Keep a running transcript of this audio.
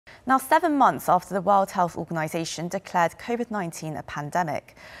Now, 7 months after the World Health Organization declared COVID-19 a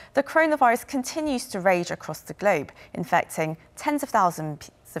pandemic, the coronavirus continues to rage across the globe, infecting tens of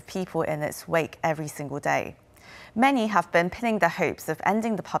thousands of people in its wake every single day. Many have been pinning their hopes of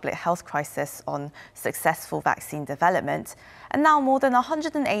ending the public health crisis on successful vaccine development, and now more than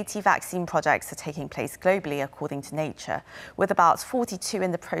 180 vaccine projects are taking place globally, according to Nature, with about 42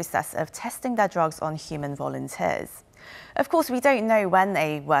 in the process of testing their drugs on human volunteers. Of course, we don't know when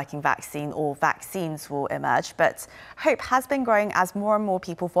a working vaccine or vaccines will emerge, but hope has been growing as more and more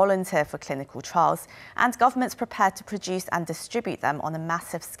people volunteer for clinical trials and governments prepare to produce and distribute them on a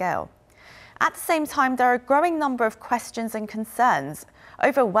massive scale. At the same time, there are a growing number of questions and concerns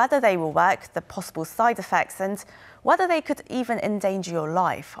over whether they will work, the possible side effects, and whether they could even endanger your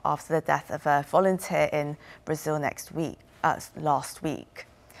life after the death of a volunteer in Brazil last week.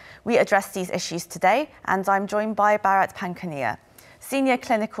 We address these issues today, and I'm joined by Bharat Pankhania, Senior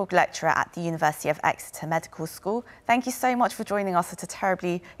Clinical Lecturer at the University of Exeter Medical School. Thank you so much for joining us at a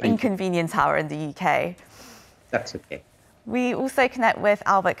terribly inconvenient hour in the UK. That's okay. We also connect with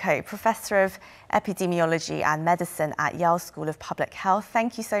Albert Koch, Professor of Epidemiology and Medicine at Yale School of Public Health.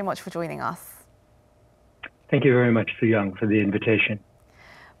 Thank you so much for joining us. Thank you very much, Su Young, for the invitation.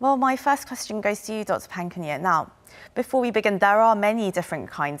 Well, my first question goes to you, Dr. Pankhania. Now, before we begin, there are many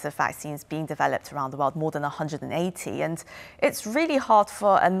different kinds of vaccines being developed around the world, more than 180, and it's really hard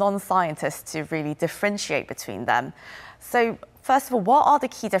for a non-scientist to really differentiate between them. So, first of all, what are the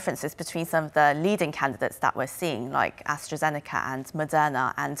key differences between some of the leading candidates that we're seeing, like AstraZeneca and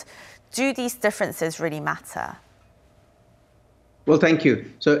Moderna, and do these differences really matter? Well, thank you.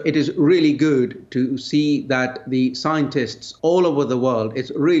 So it is really good to see that the scientists all over the world, it's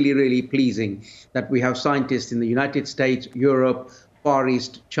really, really pleasing that we have scientists in the United States, Europe, Far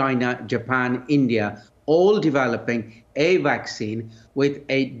East, China, Japan, India, all developing a vaccine with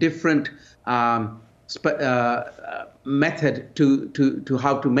a different method to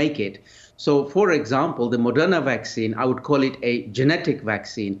how to make it. So, for example, the Moderna vaccine, I would call it a genetic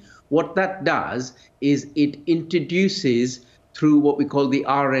vaccine. What that does is it introduces through what we call the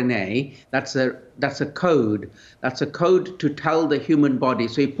RNA, that's a code. That's a code to tell the human body.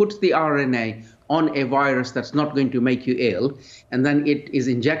 So it puts the RNA on a virus that's not going to make you ill, and then it is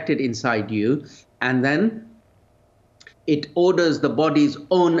injected inside you, and then it orders the body's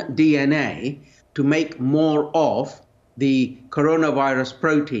own DNA to make more of the coronavirus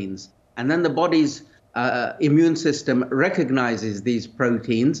proteins. And then the body's immune system recognizes these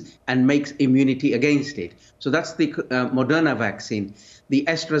proteins and makes immunity against it. So that's the Moderna vaccine. The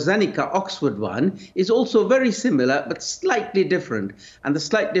AstraZeneca Oxford one is also very similar, but slightly different. And the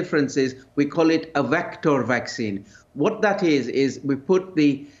slight difference is we call it a vector vaccine. What that is we put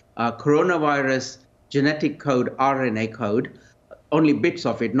the coronavirus genetic code, RNA code, only bits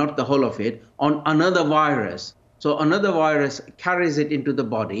of it, not the whole of it, on another virus. So another virus carries it into the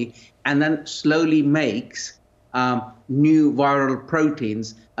body and then slowly makes new viral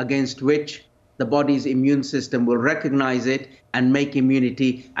proteins against which the body's immune system will recognize it and make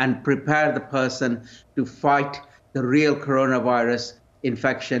immunity and prepare the person to fight the real coronavirus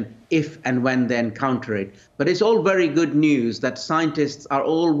infection if and when they encounter it. But it's all very good news that scientists are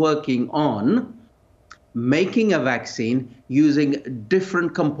all working on making a vaccine using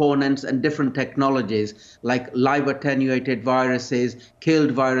different components and different technologies like live attenuated viruses,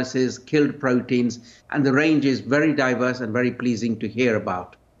 killed proteins, and the range is very diverse and very pleasing to hear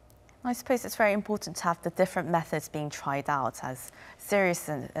about. I suppose it's very important to have the different methods being tried out, as serious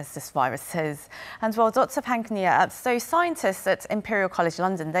as this virus is. And well, Dr. Pankhania, so scientists at Imperial College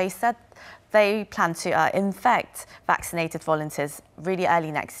London, they said they plan to infect vaccinated volunteers really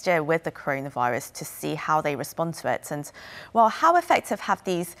early next year with the coronavirus to see how they respond to it. And well, how effective have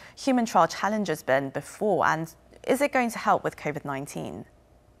these human trial challenges been before? And is it going to help with COVID-19?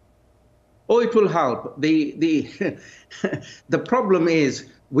 Oh, it will help. The problem is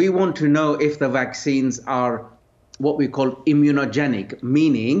we want to know if the vaccines are what we call immunogenic,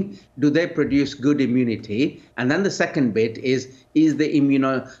 meaning do they produce good immunity? And then the second bit is the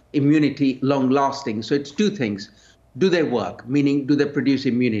immunity long-lasting? So it's two things. Do they work? Meaning, do they produce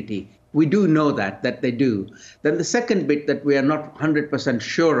immunity? We do know that they do. Then the second bit that we are not 100%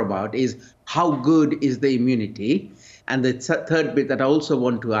 sure about is how good is the immunity? And the third bit that I also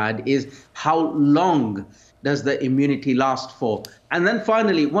want to add is how long does the immunity last for? And then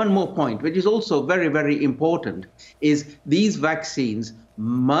finally, one more point, which is also very, very important, is these vaccines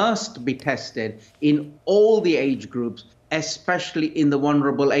must be tested in all the age groups, especially in the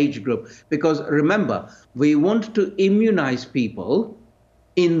vulnerable age group. Because remember, we want to immunize people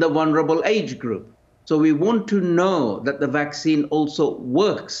in the vulnerable age group. So we want to know that the vaccine also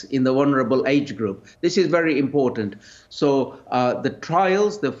works in the vulnerable age group. This is very important. So the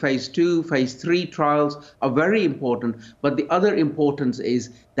trials, the phase 2, phase 3 trials are very important. But the other importance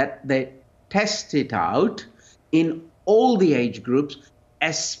is that they test it out in all the age groups,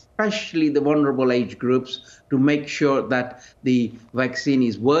 especially the vulnerable age groups, to make sure that the vaccine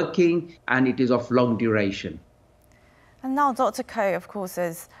is working and it is of long duration. And now, Dr. Koh, of course,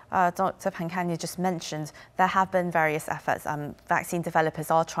 as Dr. Pankania just mentioned, there have been various efforts. Vaccine developers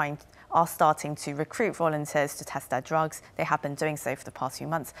are starting to recruit volunteers to test their drugs. They have been doing so for the past few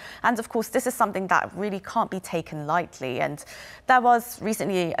months. And of course, this is something that really can't be taken lightly. And there was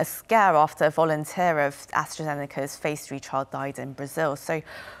recently a scare after a volunteer of AstraZeneca's phase 3 trial died in Brazil. So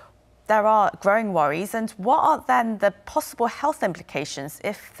there are growing worries. And what are then the possible health implications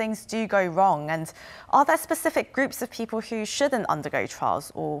if things do go wrong? And are there specific groups of people who shouldn't undergo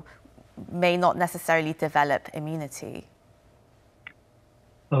trials or may not necessarily develop immunity?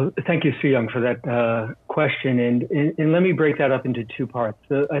 Well, thank you, Soo-Young, for that question. And let me break that up into two parts.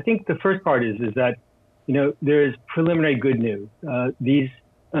 So I think the first part is that, there is preliminary good news.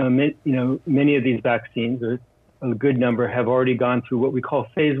 Many of these vaccines, or a good number, have already gone through what we call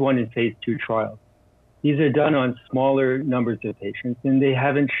phase 1 and phase 2 trials. These are done on smaller numbers of patients, and they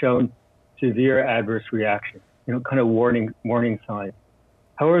haven't shown severe adverse reactions, kind of warning signs.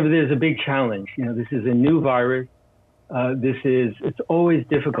 However, there's a big challenge. This is a new virus. It's always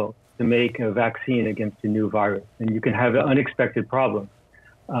difficult to make a vaccine against a new virus, and you can have unexpected problems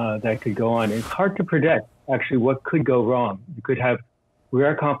that could go on. It's hard to predict actually what could go wrong. You could have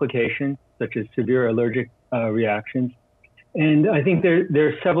rare complications such as severe allergic reactions, and I think there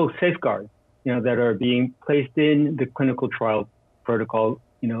are several safeguards, that are being placed in the clinical trial protocol,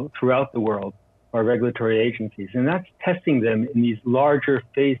 throughout the world by regulatory agencies, and that's testing them in these larger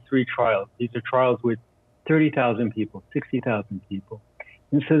phase 3 trials. These are trials with 30,000 people, 60,000 people.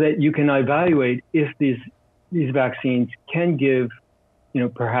 And so that you can evaluate if these vaccines can give,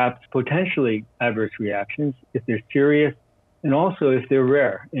 perhaps potentially adverse reactions, if they're serious, and also if they're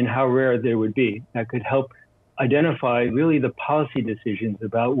rare and how rare they would be. That could help identify really the policy decisions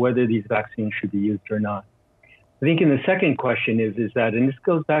about whether these vaccines should be used or not. I think in the second question is that, and this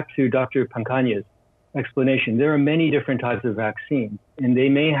goes back to Dr. Pankania's explanation, there are many different types of vaccines, and they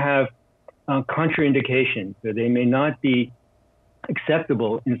may have contraindications, or they may not be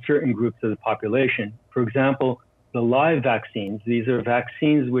acceptable in certain groups of the population. For example, the live vaccines, these are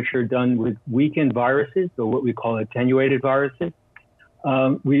vaccines which are done with weakened viruses, or what we call attenuated viruses.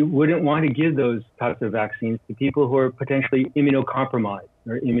 We wouldn't want to give those types of vaccines to people who are potentially immunocompromised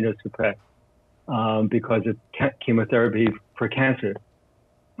or immunosuppressed because of chemotherapy for cancer.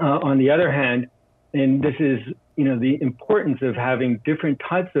 On the other hand, and this is the importance of having different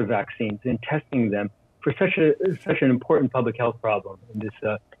types of vaccines and testing them for such an important public health problem in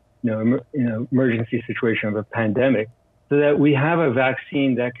this emergency situation of a pandemic, so that we have a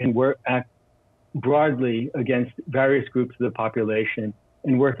vaccine that can act broadly against various groups of the population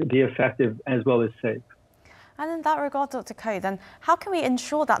and be effective as well as safe. And in that regard, Dr. Koh, then how can we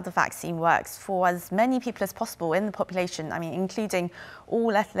ensure that the vaccine works for as many people as possible in the population, including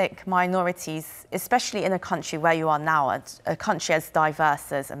all ethnic minorities, especially in a country where you are now, a country as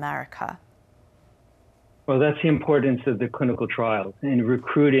diverse as America? Well, that's the importance of the clinical trials and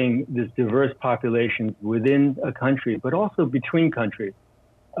recruiting this diverse populations within a country, but also between countries.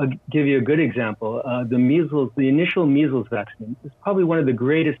 I'll give you a good example. The initial measles vaccine is probably one of the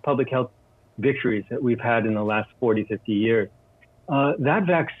greatest public health victories that we've had in the last 40, 50 years. That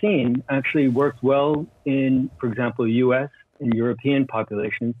vaccine actually worked well in, for example, US and European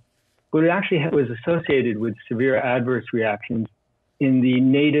populations, but it actually was associated with severe adverse reactions in the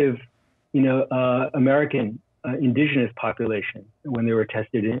native, American indigenous population when they were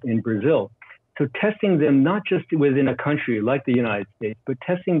tested in Brazil. So testing them not just within a country like the United States, but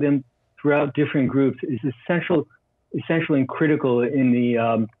testing them throughout different groups is essential and critical in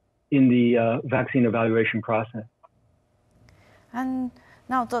the vaccine evaluation process. And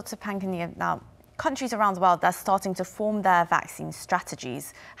now, Dr. Pankania, countries around the world, they're starting to form their vaccine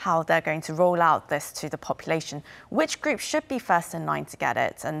strategies, how they're going to roll out this to the population. Which group should be first in line to get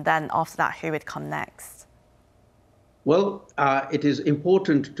it? And then after that, who would come next? Well, it is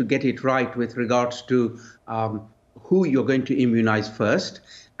important to get it right with regards to who you're going to immunize first.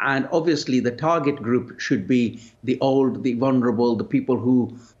 And obviously, the target group should be the old, the vulnerable, the people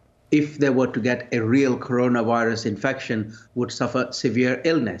who, if they were to get a real coronavirus infection, would suffer severe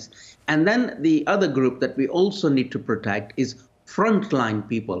illness. And then the other group that we also need to protect is frontline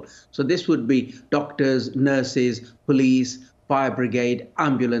people. So this would be doctors, nurses, police, fire brigade,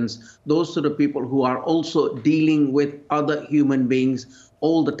 ambulance, those sort of people who are also dealing with other human beings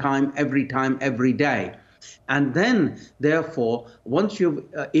all the time, every day. And then, therefore, once you've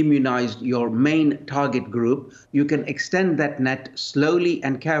immunized your main target group, you can extend that net slowly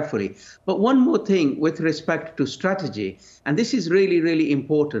and carefully. But one more thing with respect to strategy, and this is really, really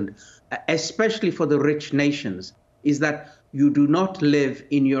important, especially for the rich nations, is that you do not live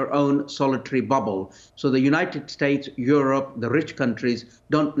in your own solitary bubble. So the United States, Europe, the rich countries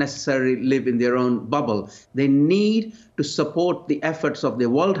don't necessarily live in their own bubble. They need to support the efforts of the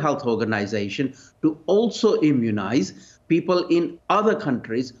World Health Organization to also immunize people in other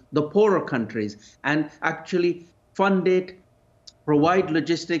countries, the poorer countries, and actually fund it, provide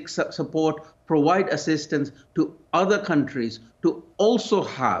logistics support, provide assistance to other countries to also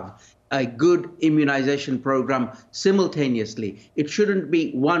have a good immunization program simultaneously. It shouldn't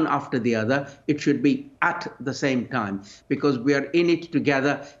be one after the other. It should be at the same time, because we are in it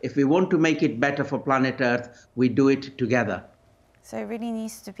together. If we want to make it better for planet Earth, we do it together. So it really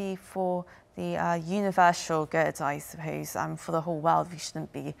needs to be for the universal good, I suppose, and for the whole world. We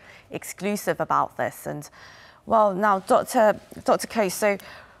shouldn't be exclusive about this. And well, now, Dr. Koh, so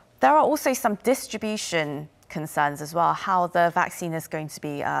there are also some distribution concerns as well, how the vaccine is going to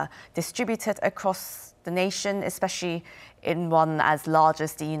be distributed across the nation, especially in one as large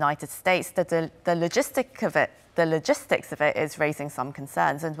as the United States. The logistics of it is raising some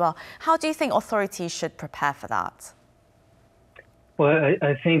concerns. And well, how do you think authorities should prepare for that? Well,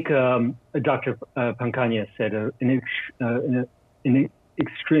 I think Dr. Pankania said an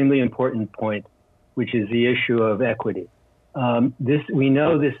extremely important point, which is the issue of equity. We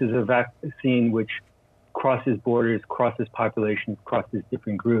know this is a vaccine which crosses borders, crosses populations, crosses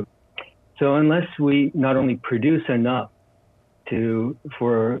different groups. So unless we not only produce enough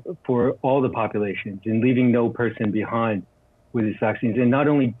for all the populations and leaving no person behind with these vaccines,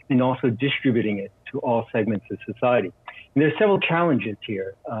 and also distributing it to all segments of society. And there's several challenges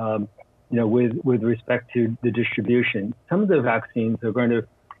here, with respect to the distribution. Some of the vaccines are going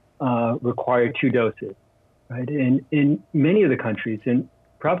to require 2 doses, right? And in many of the countries, and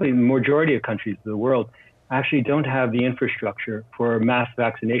probably the majority of countries of the world, actually don't have the infrastructure for a mass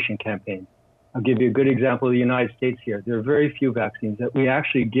vaccination campaign. I'll give you a good example of the United States here. There are very few vaccines that we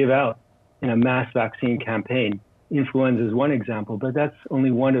actually give out in a mass vaccine campaign. Influenza is one example, but that's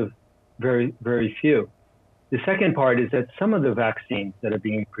only one of very, very few. The second part is that some of the vaccines that are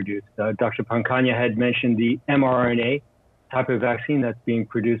being produced, Dr. Pankania had mentioned the mRNA type of vaccine that's being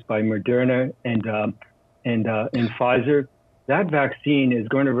produced by Moderna and Pfizer. That vaccine is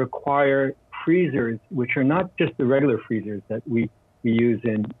going to require freezers, which are not just the regular freezers that we use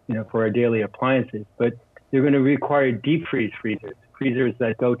for our daily appliances, but they're going to require deep freeze freezers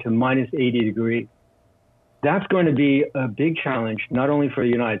that go to minus 80 degrees. That's going to be a big challenge, not only for the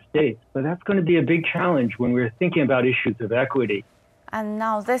United States, but that's going to be a big challenge when we're thinking about issues of equity. And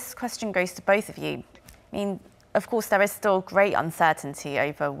now this question goes to both of you. I mean, of course, there is still great uncertainty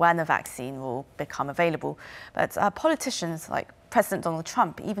over when a vaccine will become available. But politicians like President Donald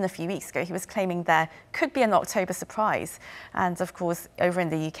Trump, even a few weeks ago, he was claiming there could be an October surprise. And of course, over in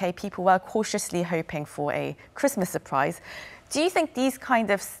the UK, people were cautiously hoping for a Christmas surprise. Do you think these kind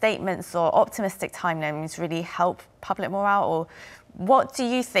of statements or optimistic timelines really help public morale? Or what do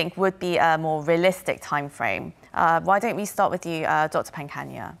you think would be a more realistic time frame? Why don't we start with you, Dr.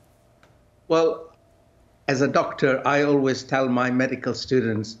 Pankania? Well, as a doctor, I always tell my medical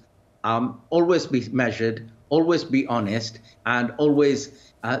students, always be measured, always be honest, and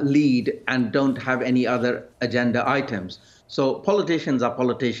always lead and don't have any other agenda items. So politicians are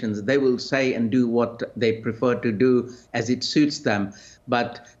politicians. They will say and do what they prefer to do as it suits them.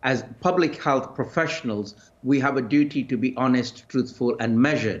 But as public health professionals, we have a duty to be honest, truthful, and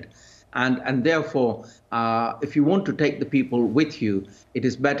measured. And therefore, if you want to take the people with you, it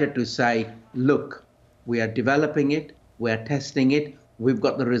is better to say, look, we are developing it, we are testing it, we've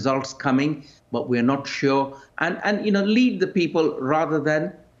got the results coming, but we're not sure. And lead the people rather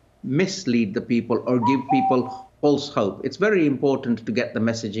than mislead the people or give people false hope. It's very important to get the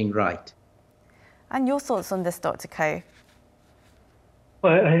messaging right. And your thoughts on this, Dr. Koh?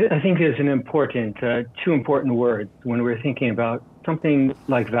 Well, I think there's an important, 2 important words when we're thinking about something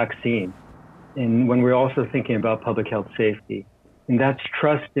like vaccine, and when we're also thinking about public health safety, and that's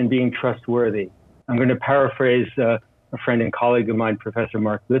trust and being trustworthy. I'm going to paraphrase a friend and colleague of mine, Professor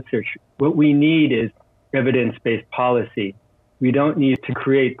Mark Litzich. What we need is evidence-based policy. We don't need to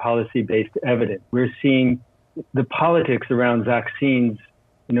create policy-based evidence. We're seeing the politics around vaccines,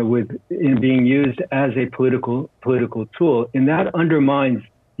 being used as a political tool, and that undermines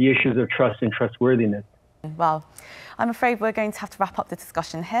the issues of trust and trustworthiness. Well, I'm afraid we're going to have to wrap up the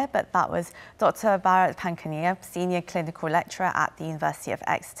discussion here, but that was Dr. Bharat Pankania, Senior Clinical Lecturer at the University of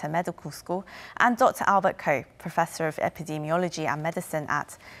Exeter Medical School, and Dr. Albert Koh, Professor of Epidemiology and Medicine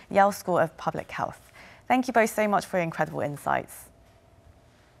at Yale School of Public Health. Thank you both so much for your incredible insights.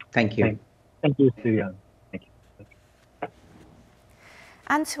 Thank you. Thank you, Sue. Thank you.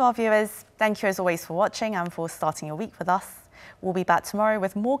 And to our viewers, thank you as always for watching and for starting your week with us. We'll be back tomorrow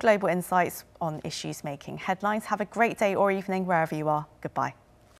with more global insights on issues making headlines. Have a great day or evening wherever you are. Goodbye.